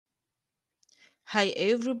Hi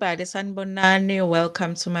everybody, sanibonani.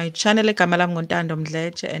 Welcome to my channel. Igama lami Ntando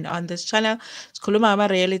Mdletshe, and on this channel, sikhuluma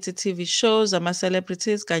ama-reality TV shows,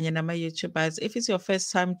 ama-celebrities, kanye nama-YouTubers. If it's your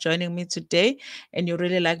first time joining me today and you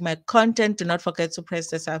really like my content, do not forget to press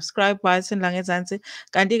the subscribe button.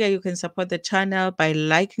 Kanti-ke, you can support the channel by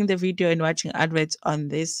liking the video and watching adverts on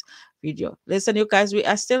this video. Listen, you guys, we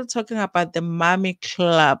are still talking about the Mommy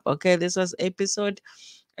Club. Okay, this was episode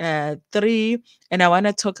 3, and I want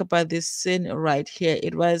to talk about this scene right here.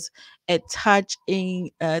 It was a touching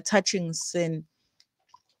scene.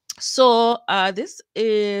 So this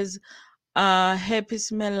is Happy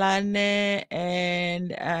Smelane and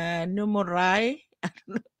Numurai. I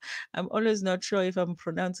don't know. I'm always not sure if I'm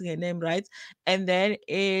pronouncing her name right. And then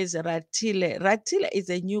is Ratile. Ratile is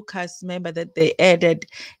a new cast member that they added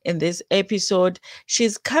in this episode.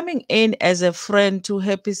 She's coming in as a friend to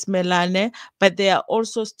Happy Smelane, but they are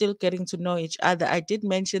also still getting to know each other. I did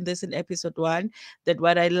mention this in episode 1 that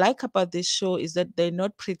what I like about this show is that they're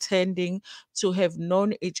not pretending to have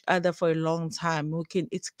known each other for a long time.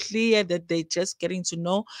 It's clear that they're just getting to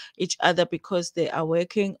know each other because they are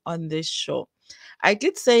working on this show. I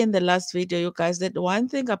did say in the last video, you guys, that one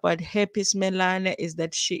thing about Happy Smelane is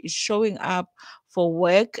that she is showing up for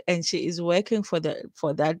work and she is working for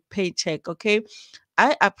that paycheck. Okay.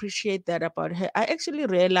 I appreciate that about her. I actually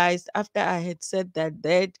realized after I had said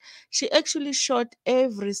that she actually shot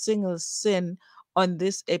every single scene on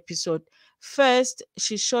this episode. First,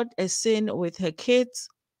 she shot a scene with her kids,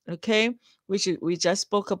 okay, which we just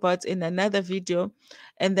spoke about in another video.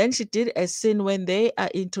 And then she did a scene when they are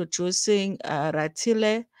introducing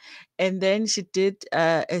Ratile. And then she did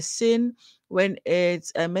a scene when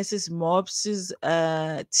it's Mrs. Mops's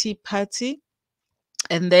tea party,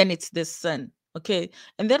 and then it's the son. Okay,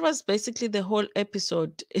 and that was basically the whole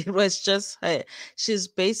episode. It was just her. She's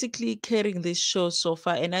basically carrying this show so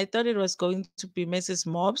far, and I thought it was going to be Mrs.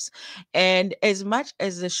 Mobs. And as much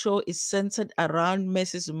as the show is centered around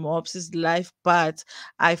Mrs. Mobs's life, but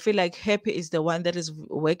I feel like Happy is the one that is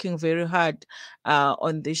working very hard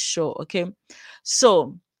on this show. Okay,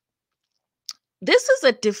 so this is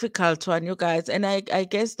a difficult one, you guys. And I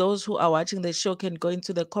guess those who are watching the show can go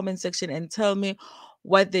into the comment section and tell me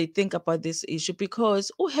what they think about this issue,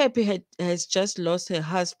 because Uhappy has just lost her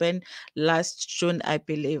husband last June, I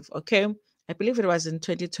believe. Okay. I believe it was in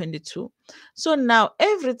 2022. So now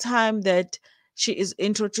every time that she is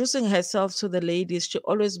introducing herself to the ladies, she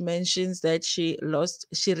always mentions that she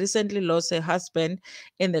recently lost her husband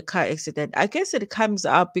in the car accident. I guess it comes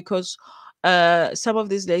up because some of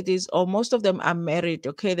these ladies, or most of them, are married.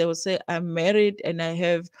 Okay, they will say, I'm married and I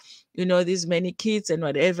have, these many kids and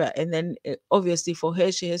whatever. And then obviously for her,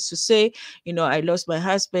 she has to say, I lost my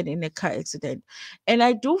husband in a car accident. And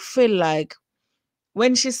I do feel like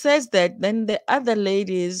when she says that, then the other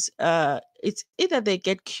ladies, it's either they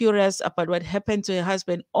get curious about what happened to her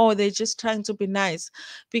husband, or they're just trying to be nice.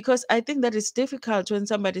 Because I think that it's difficult when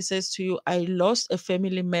somebody says to you, I lost a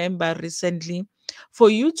family member recently, for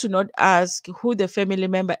you to not ask who the family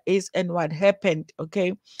member is and what happened.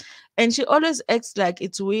 Okay. And she always acts like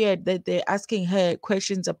it's weird that they're asking her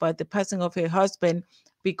questions about the passing of her husband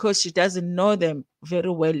because she doesn't know them very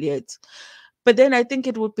well yet. But then I think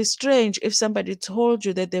it would be strange if somebody told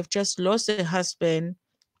you that they've just lost a husband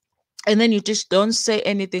and then you just don't say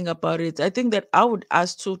anything about it. I think that I would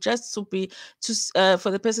ask to just to be for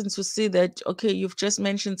the person to see that, okay, you've just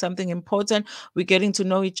mentioned something important, we're getting to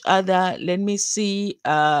know each other, let me see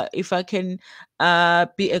if I can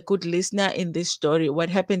be a good listener in this story, what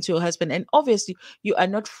happened to your husband. And obviously you are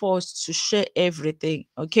not forced to share everything.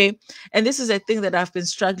 Okay, and this is a thing that I've been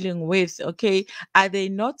struggling with. Okay, are they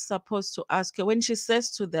not supposed to ask her when she says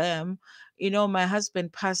to them, my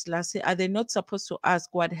husband passed last year? Are they not supposed to ask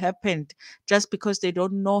what happened just because they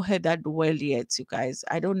don't know her that well yet, you guys?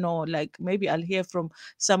 I don't know. Like, maybe I'll hear from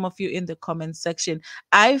some of you in the comment section.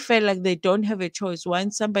 I feel like they don't have a choice. When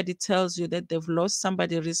somebody tells you that they've lost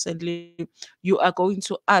somebody recently, you are going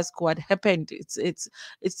to ask what happened. It's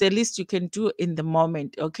the least you can do in the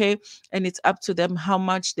moment, okay? And it's up to them how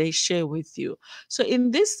much they share with you. So in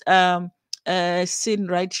this scene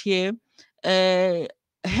right here, uh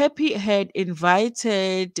Happy had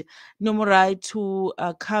invited Nomurai to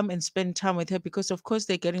come and spend time with her because, of course,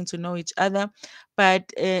 they're getting to know each other. But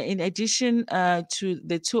in addition to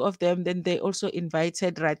the two of them, then they also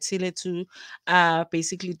invited Ratile to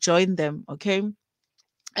basically join them. Okay.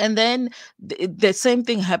 And then the same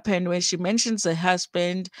thing happened when she mentions her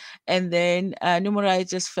husband. And then Numurai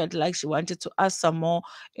just felt like she wanted to ask some more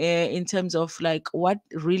in terms of like what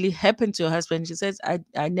really happened to your husband. She says,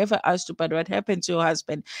 I never asked you, but what happened to your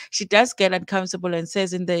husband? She does get uncomfortable and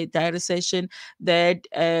says in the diary session that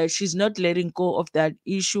she's not letting go of that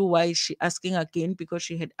issue. Why is she asking again? Because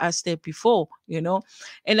she had asked her before, you know.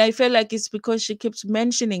 And I feel like it's because she keeps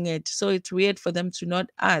mentioning it, so it's weird for them to not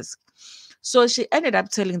ask. So she ended up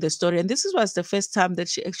telling the story, and this was the first time that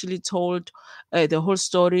she actually told the whole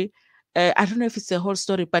story. I don't know if it's the whole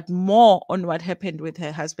story, but more on what happened with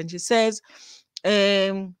her husband. She says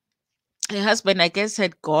um, her husband, I guess,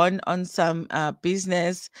 had gone on some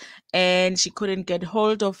business, and she couldn't get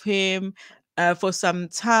hold of him for some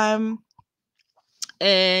time.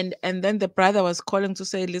 And then the brother was calling to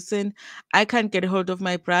say, listen, I can't get hold of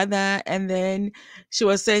my brother. And then she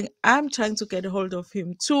was saying, I'm trying to get hold of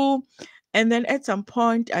him too. And then at some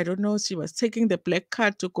point, I don't know, she was taking the black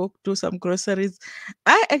card to go do some groceries.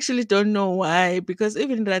 I actually don't know why, because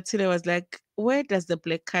even Ratile was like, where does the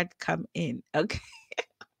black card come in? Okay.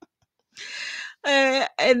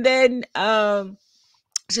 And then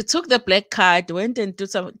she took the black card, went and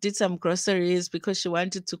did some groceries because she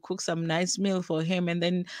wanted to cook some nice meal for him. And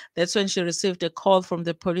then that's when she received a call from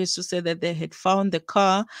the police to say that they had found the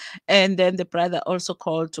car. And then the brother also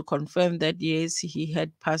called to confirm that yes, he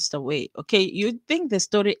had passed away. Okay, you'd think the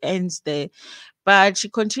story ends there, but she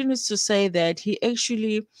continues to say that he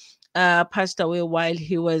actually passed away while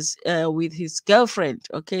he was with his girlfriend.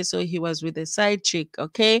 Okay, so he was with a side chick.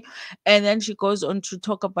 Okay, and then she goes on to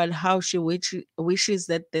talk about how she wishes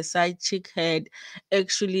that the side chick had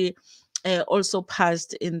actually also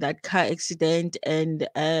passed in that car accident. And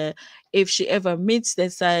if she ever meets the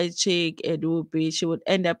side chick, it would be she would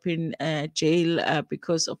end up in jail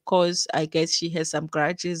because, of course, I guess she has some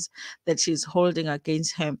grudges that she's holding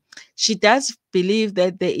against him. She does believe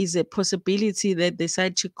that there is a possibility that the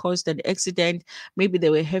side chick caused an accident. Maybe they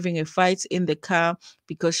were having a fight in the car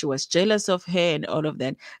because she was jealous of her and all of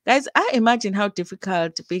that. Guys, I imagine how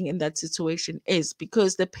difficult being in that situation is,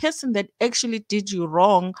 because the person that actually did you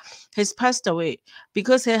wrong has passed away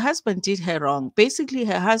because her husband did her wrong. Basically,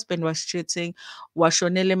 her husband was cheating,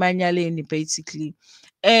 washonele manyaleni, basically.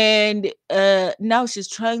 And now she's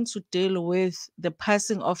trying to deal with the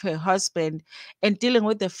passing of her husband and dealing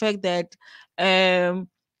with the fact that um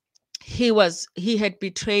he had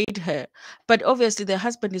betrayed her. But obviously the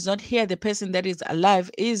husband is not here, the person that is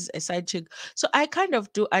alive is a side chick. So I kind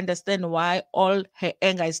of do understand why all her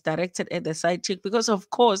anger is directed at the side chick, because of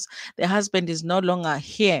course the husband is no longer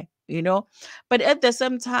here, you know. But at the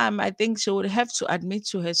same time, I think she would have to admit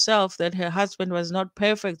to herself that her husband was not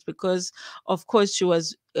perfect, because of course he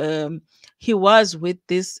was with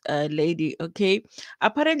this lady. Okay,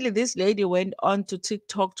 apparently this lady went on to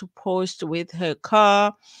TikTok to post with her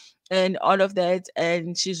car and all of that,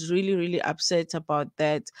 and she's really really upset about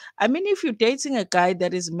that. I mean, if you're dating a guy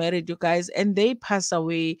that is married, you guys, and they pass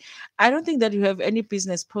away, I don't think that you have any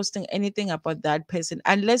business posting anything about that person,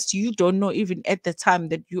 unless you don't know even at the time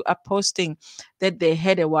that you are posting that they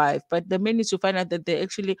had a wife. But the minute you find out that they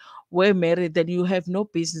actually were married, then you have no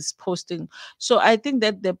business posting. So I think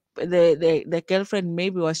that the girlfriend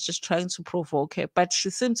maybe was just trying to provoke her, but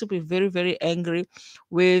she seemed to be very very angry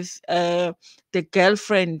with the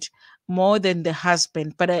girlfriend more than the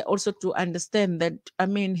husband. But I also do understand that, I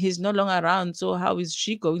mean, he's no longer around, so how is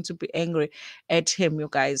she going to be angry at him, you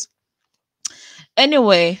guys?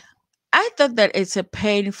 Anyway, I thought that it's a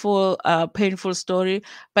painful story,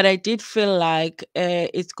 but I did feel like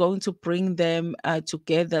it's going to bring them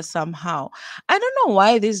together somehow. I don't know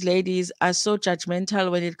why these ladies are so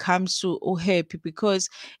judgmental when it comes to Uhepi, because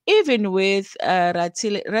even with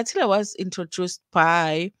Ratile was introduced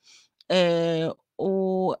by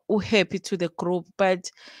happy to the group,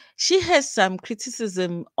 but she has some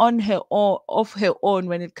criticism on her own of her own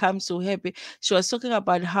when it comes to happy. She was talking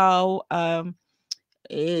about how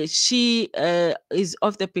she is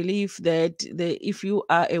of the belief that if you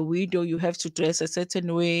are a widow, you have to dress a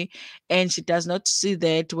certain way, and she does not see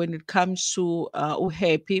that when it comes to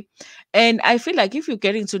happy. And I feel like if you're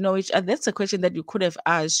getting to know each other, that's a question that you could have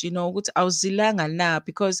asked, you know, what awuzilanga na,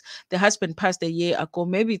 because the husband passed a year ago.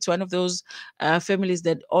 Maybe it's one of those families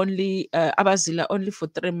that only abazila only for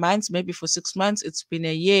 3 months, maybe for 6 months. It's been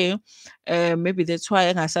a year. Maybe that's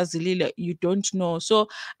why engasazilile, you don't know. So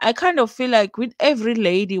I kind of feel like with every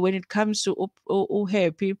lady, when it comes to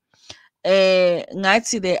happy,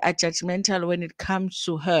 Ngathi they are judgmental when it comes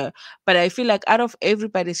to her, but I feel like out of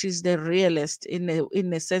everybody she's the realist in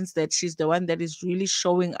the sense that she's the one that is really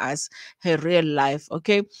showing us her real life.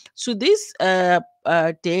 Okay, so this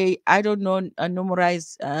day I don't know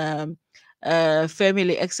Nomorize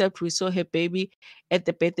family, except we saw her baby at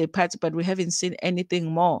the birthday party, but we haven't seen anything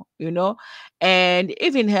more, you know. And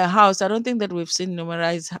even her house, I don't think that we've seen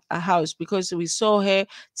Nomorize a house, because we saw her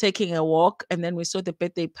taking a walk, and then we saw the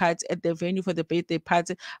birthday party at the venue for the birthday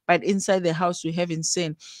party, but inside the house we haven't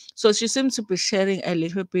seen. So she seems to be sharing a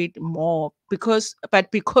little bit more, because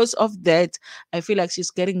of that I feel like she's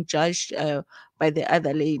getting judged by the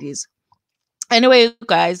other ladies. Anyway, you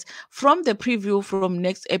guys, from the preview from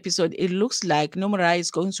next episode, it looks like Nomura is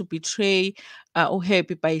going to betray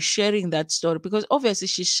Ohepi by sharing that story, because obviously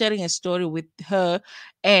she's sharing a story with her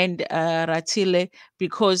and Ratile,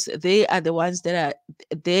 because they are the ones that are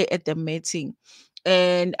there at the meeting.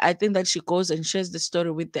 And I think that she goes and shares the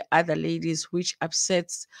story with the other ladies, which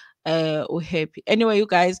upsets Ohepi. Anyway, you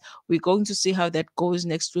guys, we're going to see how that goes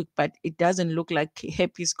next week, but it doesn't look like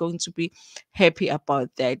Happy is going to be happy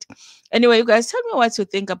about that. Anyway, you guys, tell me what you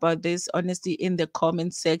think about this, honestly, in the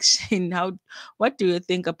comment section. What do you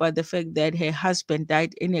think about the fact that her husband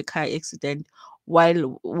died in a car accident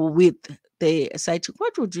while with the side chick?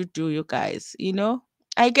 What would you do, you guys? You know,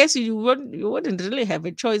 I guess you wouldn't really have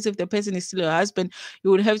a choice. If the person is still your husband,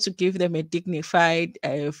 you would have to give them a dignified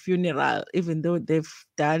funeral, even though they've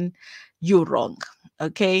done you wrong.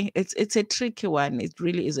 Okay, it's a tricky one. It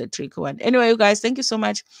really is a tricky one. Anyway, you guys, thank you so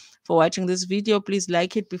much for watching this video. Please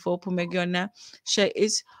like it before Pumegiona. Share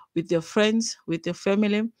it with your friends, with your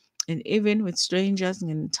family, and even with strangers.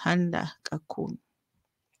 Ntanda kakhulu.